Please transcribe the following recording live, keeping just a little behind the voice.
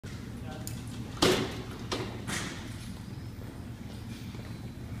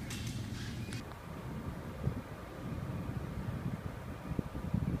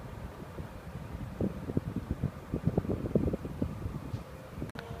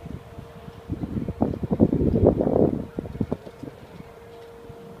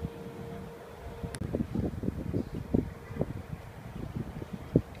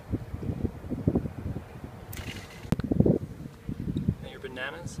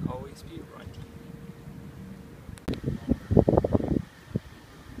always be right.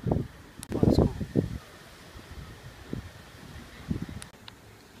 Oh, that's cool.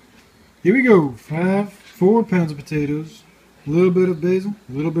 Here we go. 4 pounds of potatoes, a little bit of basil,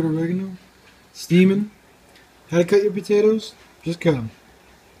 a little bit of oregano, steaming. How to cut your potatoes? Just cut them.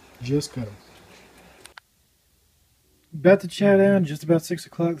 Just cut them. About to chow down, just about 6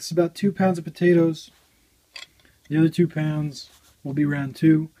 o'clock. This is about 2 pounds of potatoes. The other 2 pounds will be round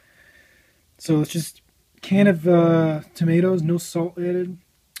 2. So it's just a can of tomatoes, no salt added,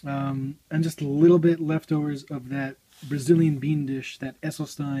 and just a little bit leftovers of that Brazilian bean dish, that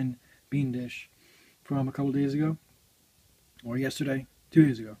Esselstein bean dish from a couple days ago, or yesterday, 2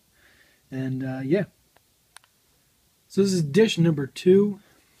 days ago. And yeah. So this is dish number 2.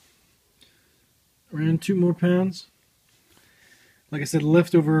 Around 2 more pounds. Like I said,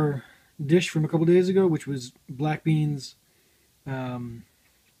 leftover dish from a couple days ago, which was black beans, onion,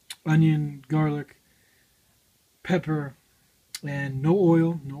 garlic, pepper, and no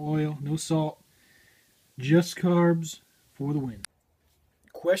oil, no salt, just carbs for the win.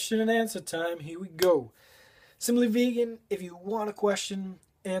 Question and answer time. Here we go. Simply Vegan. If you want a question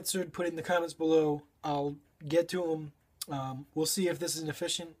answered, put it in the comments below. I'll get to them. We'll see if this is an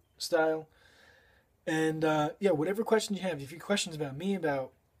efficient style. And yeah, whatever questions you have, if you have questions about me,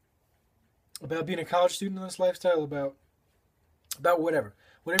 about being a college student in this lifestyle, about whatever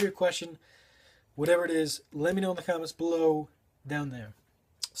your question, whatever it is, let me know in the comments below down there.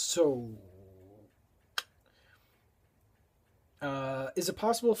 So, is it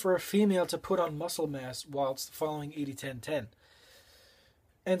possible for a female to put on muscle mass whilst following 80-10-10?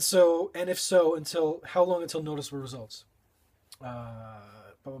 And if so, until how long until noticeable results?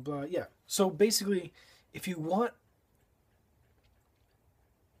 Blah blah blah. Yeah. So basically, if you want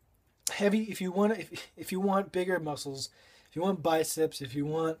bigger muscles, if you want biceps, if you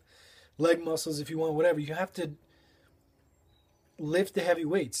want leg muscles, if you want whatever, you have to lift the heavy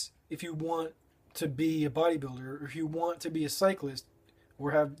weights. If you want to be a bodybuilder, or if you want to be a cyclist,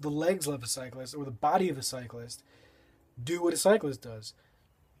 or have the legs of a cyclist, or the body of a cyclist, do what a cyclist does.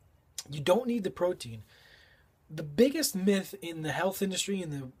 You don't need the protein. The biggest myth in the health industry,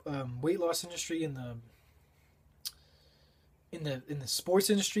 in the weight loss industry, in the sports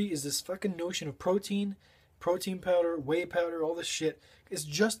industry, is this fucking notion of protein powder, whey powder, all this shit. It's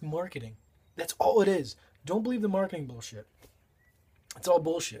just marketing. That's all it is. Don't believe the marketing bullshit. It's all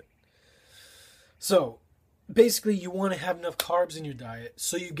bullshit. So, basically, you want to have enough carbs in your diet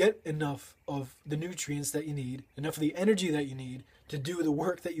so you get enough of the nutrients that you need, enough of the energy that you need to do the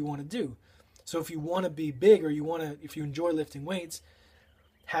work that you want to do. So if you want to be big, or if you enjoy lifting weights,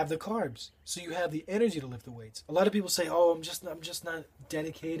 have the carbs so you have the energy to lift the weights. A lot of people say, "Oh, I'm just not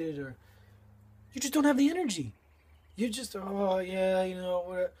dedicated," or you just don't have the energy. You just, oh yeah, you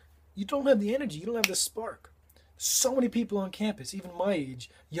don't have the energy. You don't have the spark. So many people on campus, even my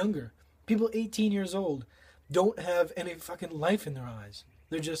age, younger, people 18 years old, don't have any fucking life in their eyes.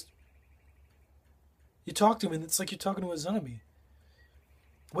 They're just, you talk to them and it's like you're talking to a zombie.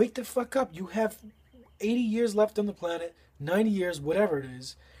 Wake the fuck up. You have 80 years left on the planet, 90 years, whatever it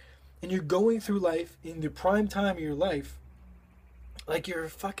is, and you're going through life in the prime time of your life like you're a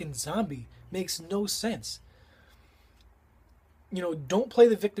fucking zombie. Makes no sense. Don't play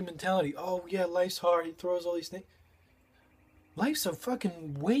the victim mentality. Oh, yeah, life's hard. He throws all these things. Life's a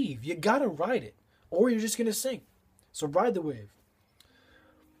fucking wave. You gotta ride it, or you're just gonna sink. So ride the wave.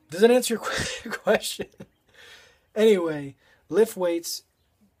 Does that answer your question? Anyway, lift weights.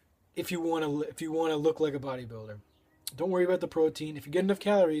 If you want to look like a bodybuilder, don't worry about the protein. If you get enough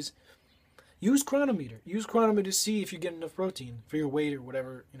calories, use chronometer. Use chronometer to see if you get enough protein for your weight or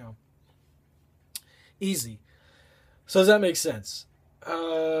whatever. Easy. So does that make sense?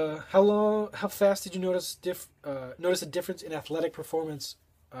 How fast did you notice a difference in athletic performance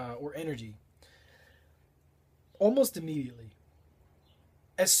or energy? Almost immediately.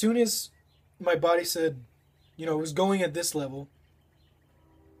 As soon as my body said, it was going at this level,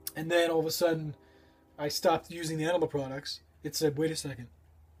 and then all of a sudden, I stopped using the animal products. It said, wait a second.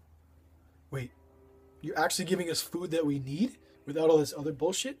 Wait, you're actually giving us food that we need without all this other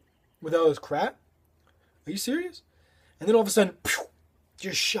bullshit? Without all this crap? Are you serious? And then all of a sudden,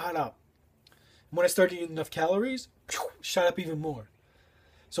 just shot up. And when I started eating enough calories, shot up even more.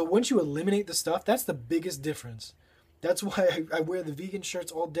 So once you eliminate the stuff, that's the biggest difference. That's why I wear the vegan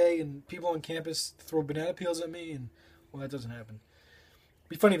shirts all day, and people on campus throw banana peels at me, and, well, that doesn't happen.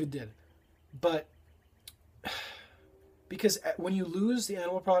 Be funny if it did. But because when you lose the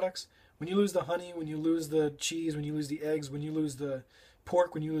animal products, when you lose the honey, when you lose the cheese, when you lose the eggs, when you lose the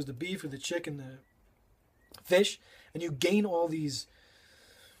pork, when you lose the beef or the chicken, the fish, and you gain all these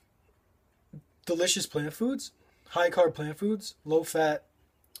delicious plant foods, high carb plant foods, low fat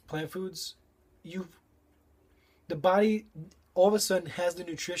plant foods, the body all of a sudden has the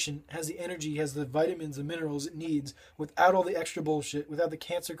nutrition, has the energy, has the vitamins and minerals it needs without all the extra bullshit, without the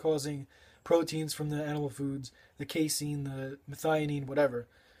cancer causing proteins from the animal foods, the casein, the methionine, whatever.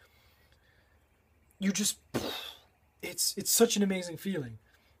 You just, it's such an amazing feeling.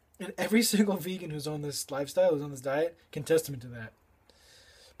 And every single vegan who's on this lifestyle, who's on this diet, can testament to that.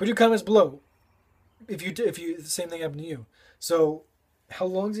 Put your comments below if you the same thing happened to you. So, how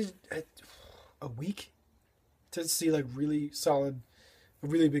long did a week to see like really solid, a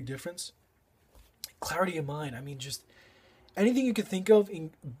really big difference? Clarity of mind. I mean, just anything you could think of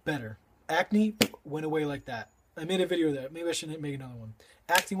in better. Acne went away like that. I made a video of that. Maybe I shouldn't make another one.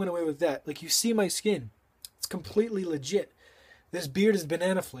 Acne went away with that. Like, you see my skin. It's completely legit. This beard is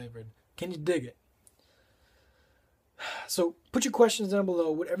banana flavored. Can you dig it? So put your questions down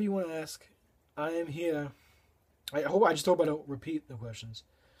below. Whatever you want to ask, I am here. I just hope I don't repeat the questions.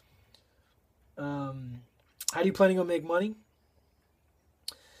 How are you planning on make money?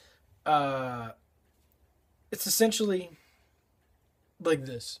 It's essentially like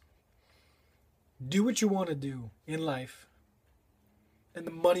this. Do what you want to do in life, and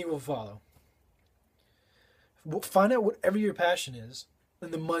the money will follow. Find out whatever your passion is,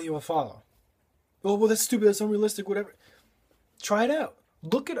 and the money will follow. Well, that's stupid, that's unrealistic, whatever. Try it out.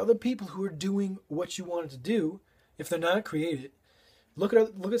 Look at other people who are doing what you wanted to do. If they're not, create it. Look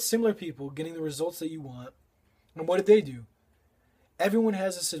at similar people getting the results that you want. And what did they do? Everyone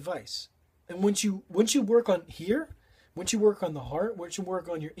has this advice. And once you work on here, once you work on the heart, once you work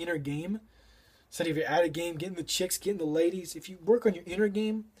on your inner game, instead of your outer game, getting the chicks, getting the ladies, if you work on your inner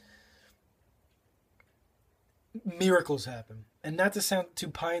game, miracles happen. And not to sound too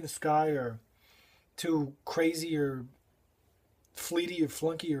pie in the sky or too crazy or fleety or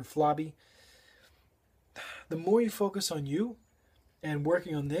flunky or flobby, the more you focus on you and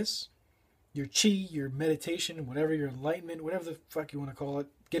working on this, your chi, your meditation, whatever, your enlightenment, whatever the fuck you want to call it,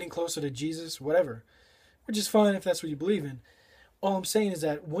 getting closer to Jesus, whatever, which is fine if that's what you believe in. All I'm saying is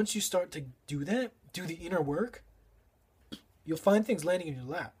that once you start to do that, do the inner work, you'll find things landing in your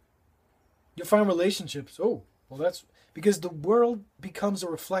lap. You'll find relationships. Oh, well, that's because the world becomes a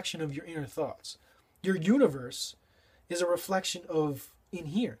reflection of your inner thoughts. Your universe is a reflection of in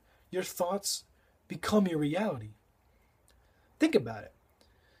here. Your thoughts become your reality. Think about it.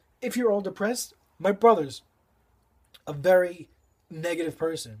 If you're all depressed, my brother's a very negative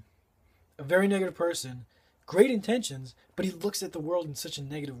person. A very negative person. Great intentions, but he looks at the world in such a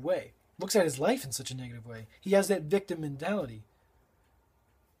negative way. Looks at his life in such a negative way. He has that victim mentality.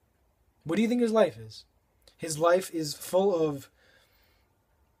 What do you think his life is? His life is full of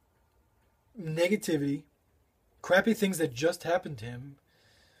negativity, crappy things that just happened to him,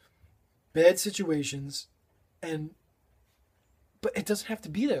 bad situations, but it doesn't have to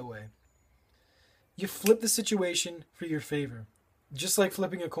be that way. You flip the situation for your favor. Just like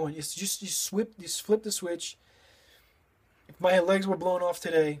flipping a coin. It's just you flip the switch. If my legs were blown off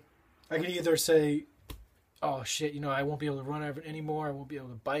today, I could either say, oh shit, I won't be able to run anymore, I won't be able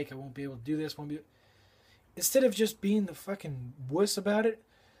to bike, I won't be able to do this, Instead of just being the fucking wuss about it,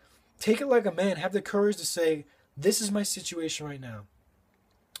 take it like a man. Have the courage to say, this is my situation right now.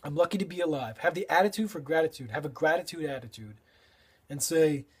 I'm lucky to be alive. Have the attitude for gratitude. Have a gratitude attitude. And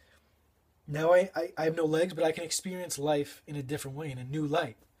say, now I have no legs, but I can experience life in a different way, in a new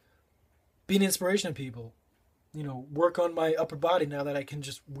light. Be an inspiration to people. Work on my upper body now that I can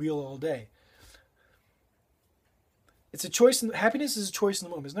just wheel all day. It's a choice. Happiness is a choice in the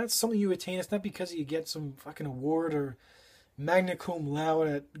moment. It's not something you attain. It's not because you get some fucking award or magna cum laude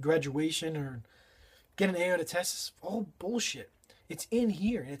at graduation or get an A on a test. It's all bullshit. It's in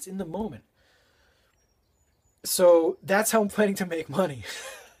here. It's in the moment. So that's how I'm planning to make money.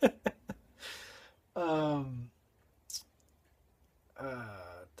 So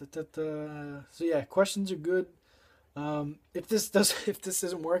yeah, questions are good. If this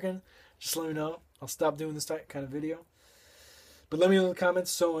isn't working, just let me know. I'll stop doing this kind of video. But let me know in the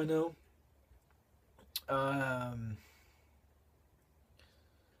comments so I know.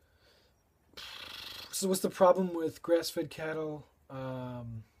 So what's the problem with grass-fed cattle?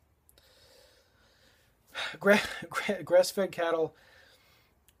 Grass-fed cattle.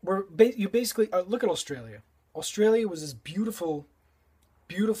 You basically look at Australia. Australia was this beautiful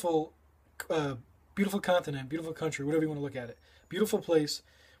continent, beautiful country, whatever you want to look at it. Beautiful place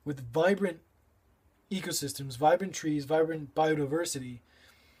with vibrant ecosystems, vibrant trees, vibrant biodiversity.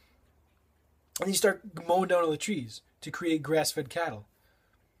 And you start mowing down all the trees to create grass-fed cattle.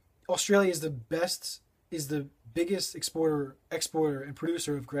 Australia is the biggest exporter and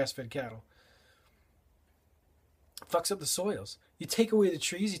producer of grass-fed cattle. fucks up the soils. You take away the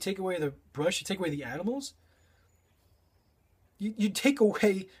trees, you take away the brush, you take away the animals. You take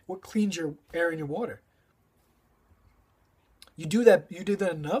away what cleans your air and your water. You do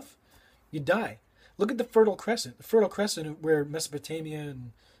that enough, you die. Look at the Fertile Crescent. The Fertile Crescent, where Mesopotamia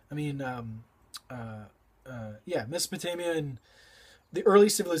Mesopotamia and the early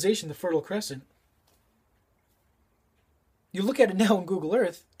civilization, the Fertile Crescent. You look at it now on Google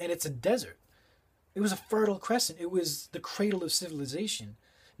Earth, and it's a desert. It was a Fertile Crescent. It was the cradle of civilization.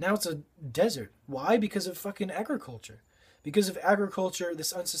 Now it's a desert. Why? Because of fucking agriculture. Because of agriculture,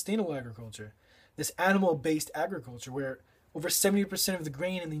 this unsustainable agriculture. This animal-based agriculture where over 70% of the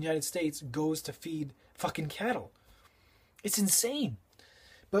grain in the United States goes to feed fucking cattle. It's insane.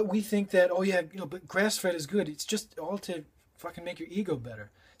 But we think that, oh yeah, but grass-fed is good. It's just all to fucking make your ego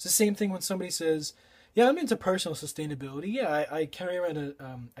better. It's the same thing when somebody says, yeah, I'm into personal sustainability. Yeah, I carry around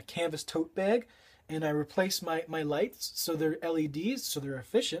a canvas tote bag, and I replace my lights so they're LEDs, so they're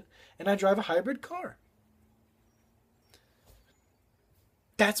efficient, and I drive a hybrid car.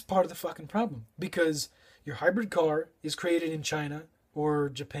 That's part of the fucking problem. Because your hybrid car is created in China or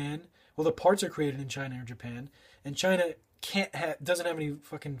Japan. Well, the parts are created in China or Japan, and China doesn't have any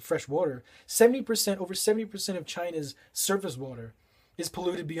fucking fresh water. Over 70% of China's surface water is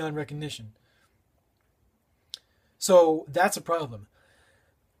polluted beyond recognition. So that's a problem.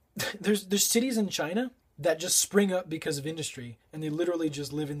 There's cities in China that just spring up because of industry, and they literally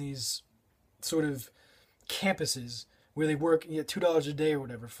just live in these sort of campuses where they work $2 a day or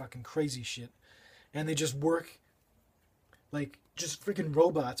whatever, fucking crazy shit, and they just work like just freaking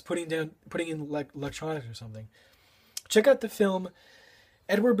robots putting in like electronics or something. Check out the film,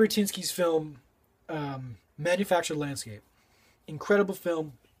 Edward Bertinsky's film, Manufactured Landscape. Incredible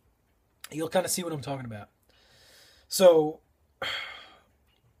film. You'll kind of see what I'm talking about. So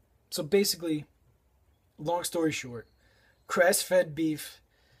basically, long story short, grass-fed beef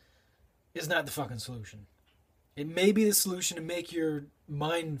is not the fucking solution. It may be the solution to make your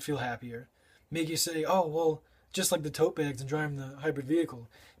mind feel happier, make you say, oh well, just like the tote bags and driving the hybrid vehicle,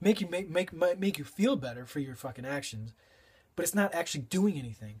 make you feel better for your fucking actions, but it's not actually doing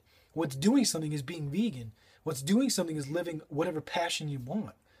anything. What's doing something is being vegan. What's doing something is living whatever passion you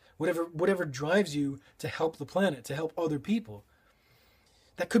want. Whatever drives you to help the planet, to help other people.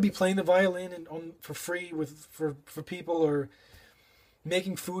 That could be playing the violin for free for people, or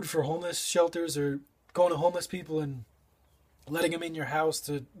making food for homeless shelters, or going to homeless people and letting them in your house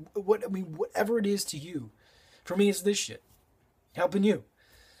to whatever it is to you. For me, it's this shit. Helping you.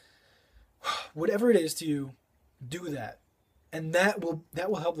 Whatever it is to you, do that. And that will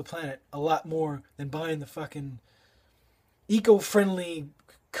help the planet a lot more than buying the fucking eco-friendly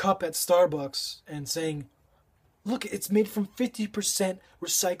cup at Starbucks and saying, look, it's made from 50%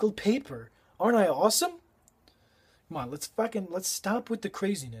 recycled paper. Aren't I awesome? Come on, let's stop with the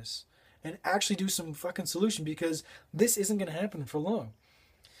craziness and actually do some fucking solution, because this isn't going to happen for long.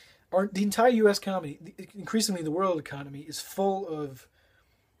 The entire U.S. economy, increasingly the world economy, is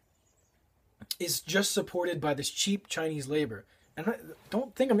just supported by this cheap Chinese labor. And I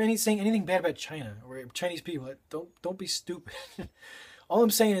don't think I'm saying anything bad about China or Chinese people. Don't be stupid. All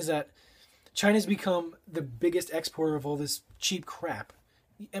I'm saying is that China's become the biggest exporter of all this cheap crap.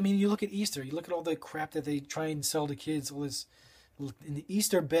 I mean, you look at Easter, you look at all the crap that they try and sell to kids, all this in the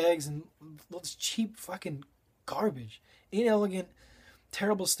Easter bags and all this cheap fucking garbage, inelegant,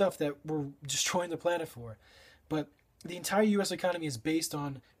 terrible stuff that we're destroying the planet for. But the entire U.S. economy is based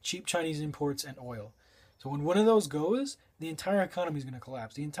on cheap Chinese imports and oil. So when one of those goes, the entire economy is going to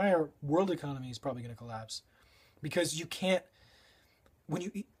collapse. The entire world economy is probably going to collapse, because you can't.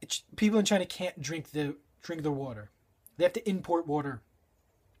 People in China can't drink the water. They have to import water.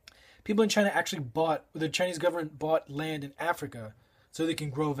 People in China the Chinese government bought land in Africa so they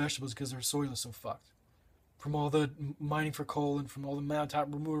can grow vegetables, because their soil is so fucked. From all the mining for coal and from all the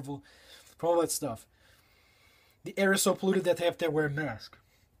mountaintop removal, from all that stuff. The air is so polluted that they have to wear a mask.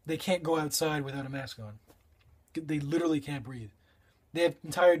 They can't go outside without a mask on. They literally can't breathe. They have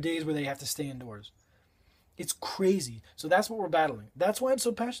entire days where they have to stay indoors. It's crazy. So that's what we're battling. That's why I'm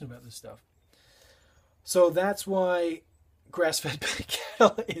so passionate about this stuff. So that's why grass-fed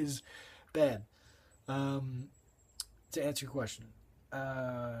cattle is bad. To answer your question.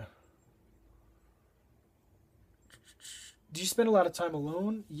 Do you spend a lot of time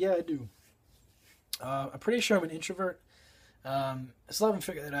alone? Yeah, I do. I'm pretty sure I'm an introvert. I still haven't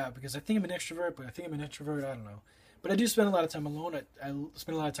figured that out, because I think I'm an extrovert, but I think I'm an introvert. I don't know. But I do spend a lot of time alone. I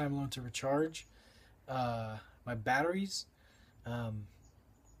spend a lot of time alone to recharge my batteries.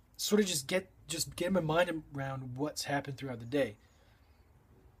 Sort of just get my mind around what's happened throughout the day.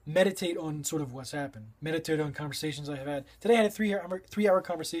 meditate on sort of what's happened. Meditate on conversations I have had. Today I had a three-hour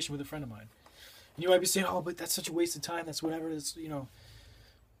conversation with a friend of mine. And you might be saying, oh, but that's such a waste of time. That's whatever. That's, you know.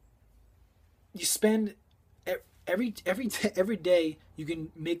 You spend every day you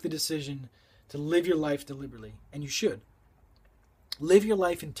can make the decision to live your life deliberately. And you should. Live your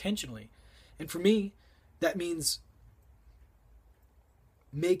life intentionally. And for me, that means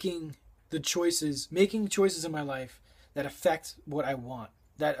making choices in my life that affect what I want,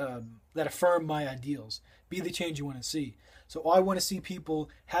 that affirm my ideals, be the change you want to see. So I want to see people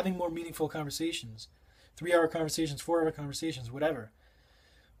having more meaningful conversations, 3-hour conversations, 4-hour conversations, whatever,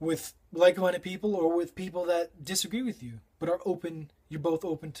 with like-minded people or with people that disagree with you, but are open. You're both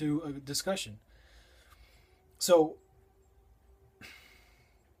open to a discussion. So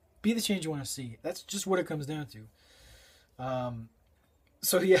be the change you want to see. That's just what it comes down to.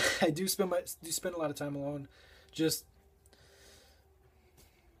 So yeah, I do spend a lot of time alone, just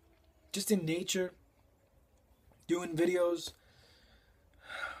in nature, doing videos.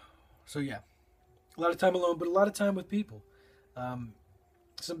 So yeah, a lot of time alone, but a lot of time with people. Some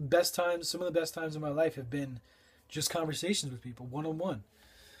of the best times in my life have been just conversations with people, one-on-one.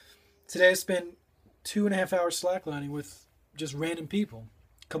 Today I spent 2.5 hours slacklining with just random people.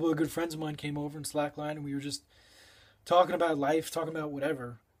 A couple of good friends of mine came over and slacklined, and we were just talking about life, talking about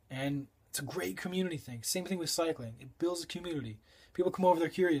whatever. And it's a great community thing. Same thing with cycling. It builds a community. People come over, they're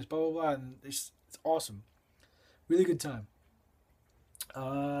curious, blah, blah, blah, and it's awesome. Really good time.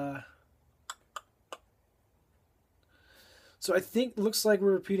 So I think, looks like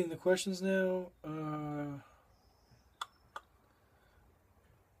we're repeating the questions now.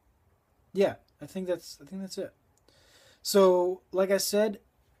 Yeah, I think that's it. So, like I said,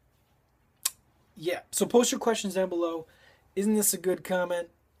 yeah. So post your questions down below. Isn't this a good comment?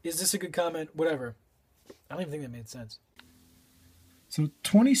 Is this a good comment? Whatever. I don't even think that made sense. So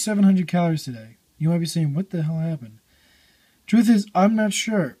 2,700 calories today. You might be saying, what the hell happened? Truth is, I'm not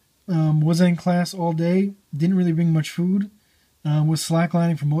sure. Was I in class all day? Didn't really bring much food. Was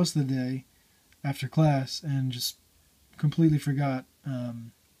slacklining for most of the day after class and just completely forgot.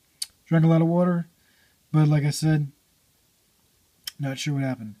 Drank a lot of water, but like I said, not sure what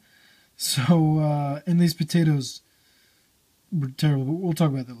happened. So, and these potatoes were terrible, but we'll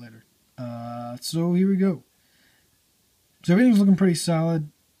talk about that later. So here we go. So everything's looking pretty solid.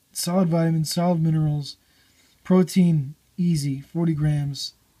 Solid vitamins, solid minerals, protein, easy, 40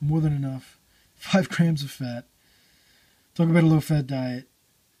 grams, more than enough, 5 grams of fat. Talk about a low-fat diet.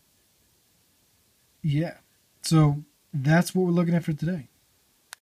 Yeah. So that's what we're looking at for today.